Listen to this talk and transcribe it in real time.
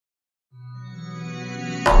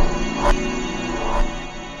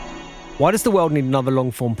Why does the world need another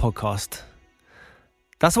long-form podcast?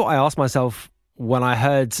 That's what I asked myself when I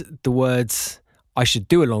heard the words, I should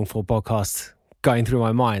do a long-form podcast, going through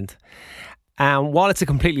my mind. And while it's a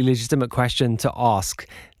completely legitimate question to ask,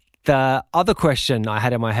 the other question I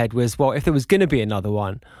had in my head was, well, if there was going to be another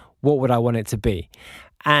one, what would I want it to be?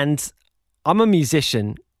 And I'm a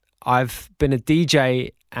musician. I've been a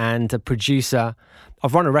DJ and a producer.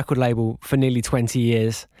 I've run a record label for nearly 20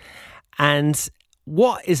 years. And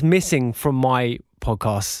what is missing from my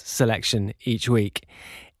podcast selection each week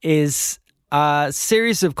is a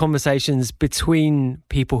series of conversations between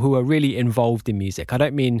people who are really involved in music. I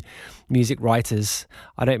don't mean music writers.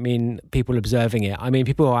 I don't mean people observing it. I mean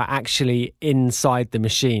people who are actually inside the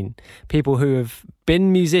machine. People who have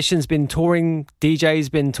been musicians, been touring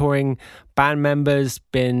DJs, been touring band members,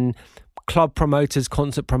 been club promoters,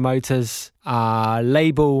 concert promoters,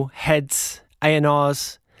 label heads,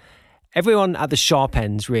 A&Rs, everyone at the sharp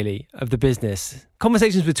ends, really, of the business.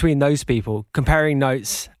 Conversations between those people, comparing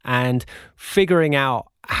notes and figuring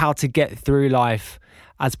out how to get through life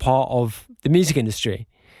as part of the music industry.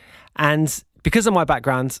 And because of my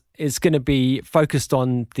background, it's going to be focused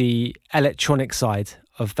on the electronic side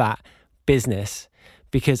of that business.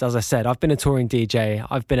 Because, as I said, I've been a touring DJ,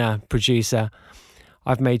 I've been a producer,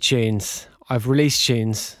 I've made tunes, I've released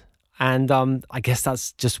tunes. And I guess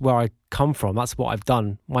that's just where I come from. That's what I've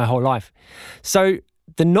done my whole life. So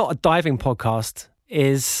the Not a Diving podcast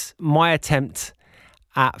is my attempt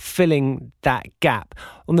at filling that gap.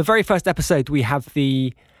 On the very first episode, we have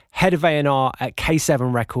the head of A&R at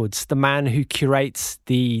K7 Records, the man who curates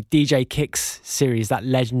the DJ Kicks series, that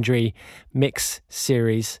legendary mix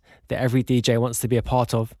series that every DJ wants to be a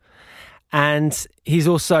part of. And he's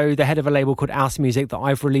also the head of a label called House Music that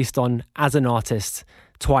I've released on as an artist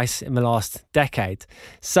twice in the last decade.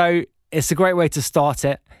 So it's a great way to start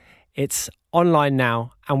it. It's online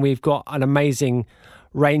now, and we've got an amazing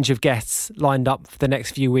range of guests lined up for the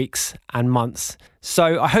next few weeks and months.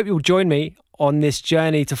 So I hope you'll join me on this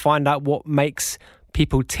journey to find out what makes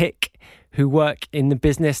people tick who work in the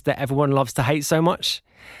business that everyone loves to hate so much.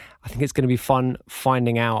 I think it's going to be fun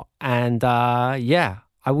finding out. And I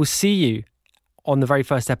will see you on the very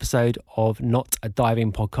first episode of Not a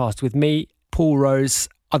Diving Podcast with me, Paul Rose,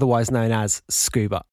 otherwise known as Scuba.